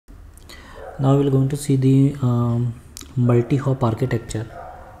Now we're going to see the multi-hop architecture.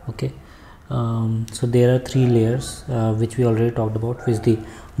 Okay, so there are three layers which we already talked about, which is the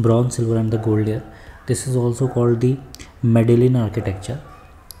bronze, silver and the gold layer. This is also called the Medallion architecture.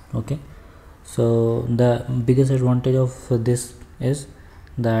 Okay, so the biggest advantage of this is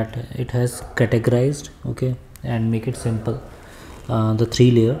that it has categorized, okay, and make it simple, the three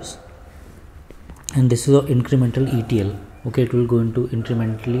layers. And this is an incremental ETL. Okay, it will going to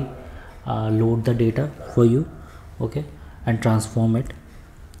incrementally load the data for you, okay, and transform it.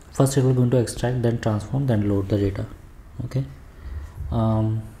 First it will going to extract, then transform, then load the data. Okay,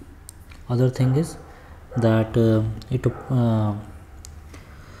 other thing is that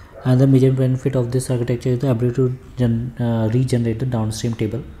another major benefit of this architecture is the ability to regenerate the downstream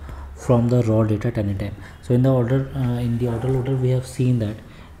table from the raw data at any time. So in the order loader, we have seen that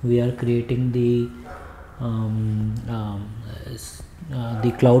we are creating the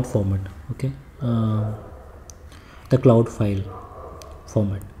cloud format. Okay, the cloud file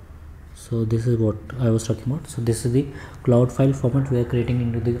format. So this is what I was talking about. So this is the cloud file format we are creating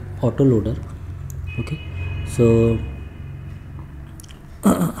into the autoloader. Okay, so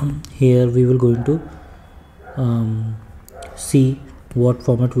here we will going to see what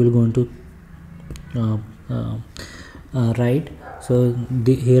format we will going to write. So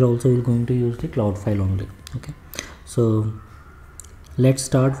here also we are going to use the cloud file only. Okay, so let's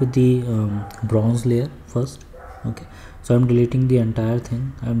start with the bronze layer first. Okay, so I'm deleting the entire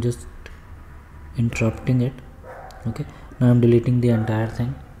thing. I'm just interrupting it. Okay, now I'm deleting the entire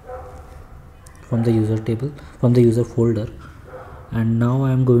thing from the user table, from the user folder, and now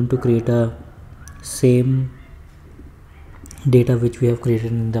I'm going to create a same data which we have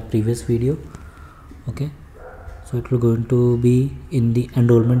created in the previous video. Okay, so it will going to be in the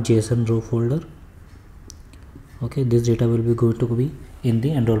enrollment JSON row folder. Okay, this data will be going to be in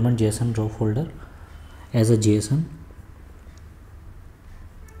the enrollment JSON row folder as a JSON.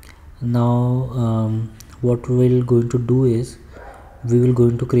 Now what we will going to do is we will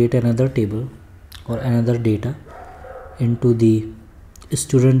going to create another table or another data into the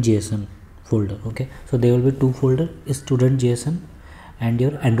student JSON folder. Okay, so there will be two folders, student JSON and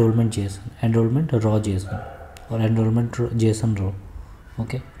your enrollment JSON, enrollment raw JSON or enrollment JSON row.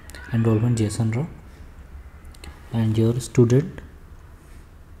 Okay, enrollment JSON row and your student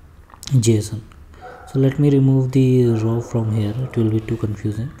JSON. So let me remove the row from here, it will be too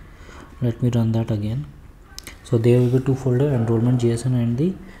confusing. Let me run that again. So there will be two folders, enrollment JSON and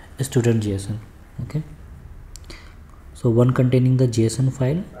the student JSON. Okay, so one containing the JSON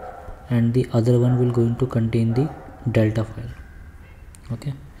file and the other one will going to contain the delta file.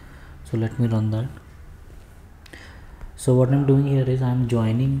 Okay, so let me run that. So what I'm doing here is I'm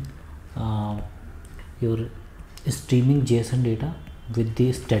joining your streaming JSON data with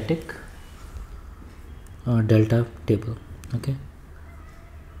the static delta table. Okay,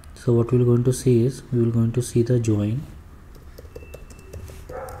 so what we're going to see is we will going to see the join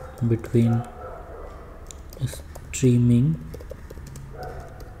between streaming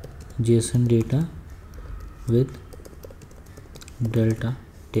JSON data with delta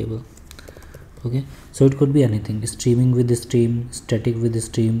table. Okay, so it could be anything, streaming with the stream, static with the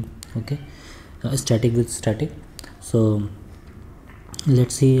stream. Okay, static with static. So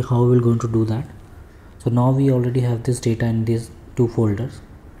let's see how we're going to do that. So now we already have this data in these two folders.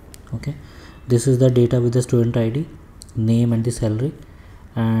 Okay, this is the data with the student ID, name and the salary,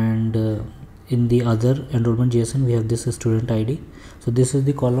 and in the other enrollment JSON we have this student ID. So this is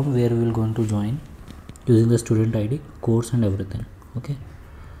the column where we will going to join using the student ID, course and everything. Okay,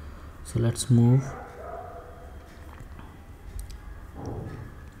 so let's move.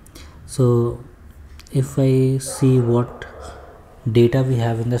 So if I see what data we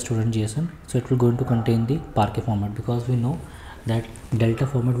have in the student JSON, so it will going to contain the Parquet format, because we know that delta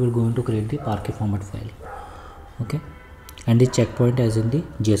format will going to create the Parquet format file. Okay, and the checkpoint as in the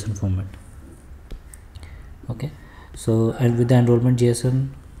JSON format. Okay, so and with the enrollment JSON,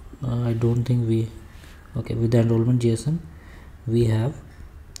 I don't think we, okay, with the enrollment JSON we have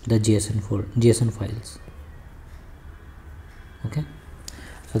the JSON files. Okay,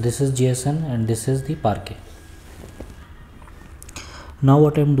 so this is JSON and this is the Parquet. Now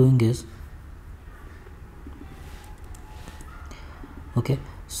what I'm doing is, okay,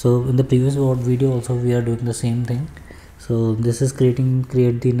 so in the previous video also we are doing the same thing. So this is create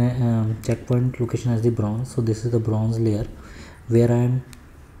the checkpoint location as the bronze. So this is the bronze layer where I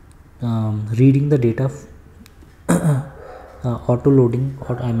am reading the data, auto loading,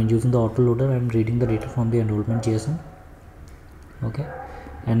 or I mean using the autoloader. I am reading the data from the enrollment JSON. Okay,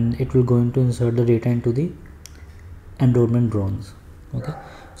 and it will going to insert the data into the enrollment bronze. Okay,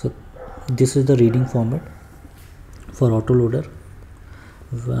 so this is the reading format for autoloader,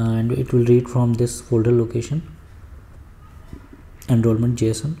 and it will read from this folder location enrollment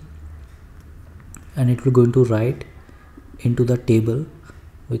JSON, and it will going to write into the table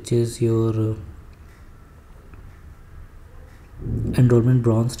which is your enrollment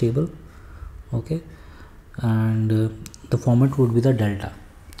bronze table. Okay, and the format would be the delta.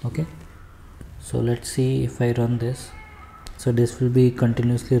 Okay, so let's see if I run this. So this will be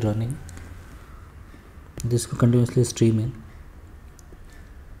continuously running, this will continuously streaming,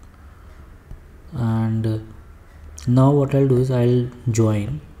 and now what I'll do is I'll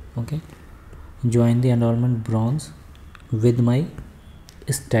join, okay, join the enrollment bronze with my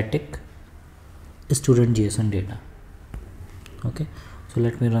static student JSON data. Okay, so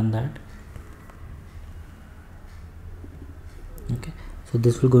let me run that. Okay, so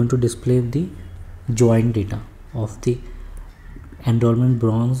this will going to display the join data of the enrollment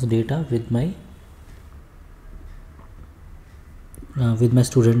bronze data with my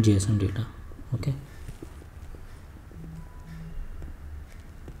student JSON data. Okay,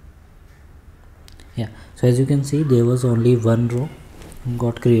 yeah, so as you can see there was only one row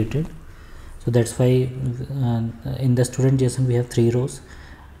got created, so that's why in the student JSON we have 3 rows,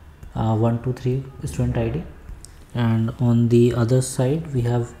 1 2 3 student ID, and on the other side we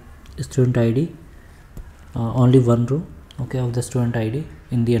have student ID, only one row, okay, of the student ID.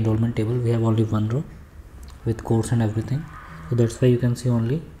 In the enrollment table we have only one row with course and everything, so that's why you can see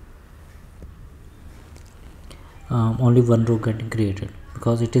only one row getting created,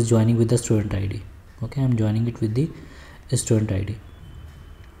 because it is joining with the student ID. Okay, I'm joining it with the student ID.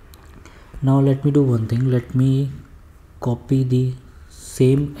 Now let me do one thing, let me copy the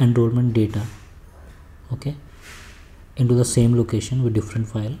same enrollment data, okay, into the same location with different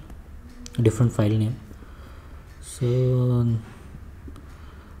file name. So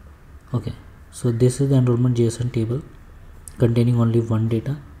okay, so this is the enrollment JSON table containing only one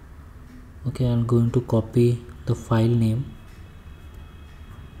data. Okay, I'm going to copy the file name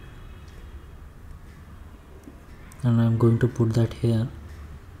and I'm going to put that here.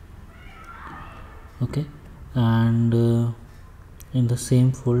 Okay, and in the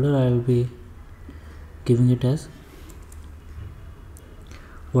same folder I will be giving it as,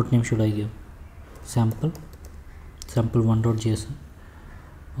 what name should I give? sample1.json.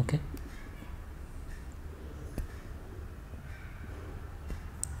 okay,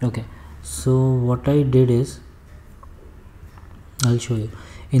 okay, so what I did is, I'll show you.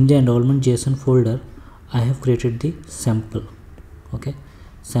 In the enrollment JSON folder I have created the sample, okay,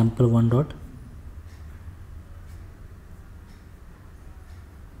 sample1 dot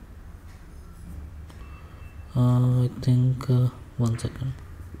I think 1 second.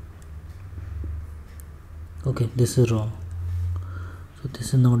 Okay, this is raw, so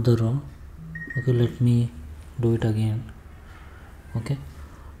this is not the raw. Okay, let me do it again. Okay,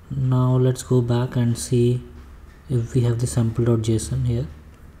 now let's go back and see if we have the sample.json here.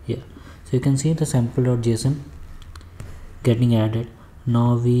 Yeah, so you can see the sample.json getting added.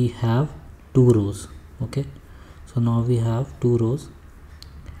 Now we have 2 rows. Okay, so now we have 2 rows.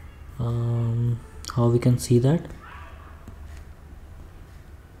 How we can see that?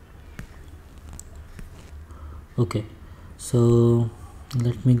 Okay, so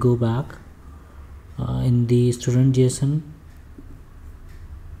let me go back. In the student JSON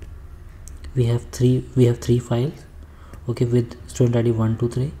we have three files, okay, with student ID 1 2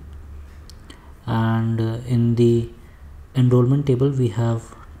 3, and in the enrollment table we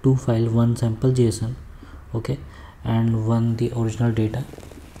have 2 files, one sample JSON, okay, and one the original data,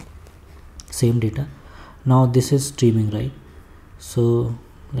 same data. Now this is streaming, right? So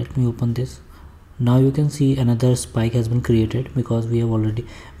let me open this. Now you can see another spike has been created because we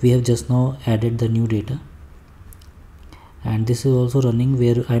have just now added the new data, and this is also running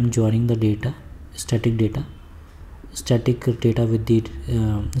where I am joining the data, static data with the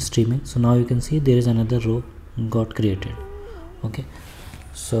streaming. So now you can see there is another row got created. Okay,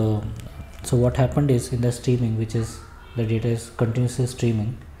 so what happened is, in the streaming, which is the data is continuously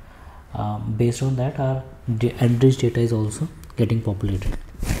streaming, based on that our enriched data is also getting populated.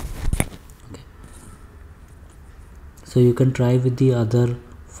 Okay, so you can try with the other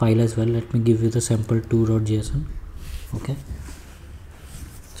file as well. Let me give you the sample2.json. okay,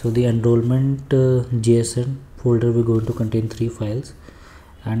 so the enrollment JSON folder will going to contain 3 files,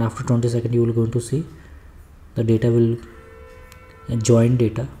 and after 20 seconds you will going to see the data will join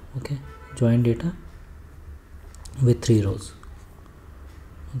data. Okay, join data with 3 rows.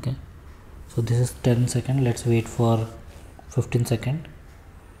 Okay, so this is 10 seconds. Let's wait for 15 seconds.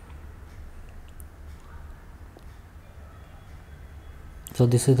 So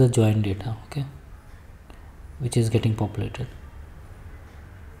this is the join data, okay, which is getting populated.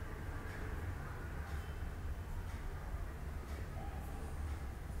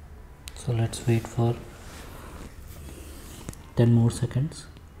 So let's wait for 10 more seconds.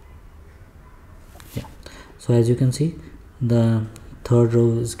 Yeah, so as you can see, the third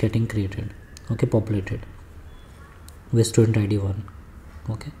row is getting created, okay, populated with student ID 1.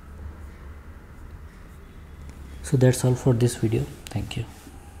 Okay, so that's all for this video. Thank you.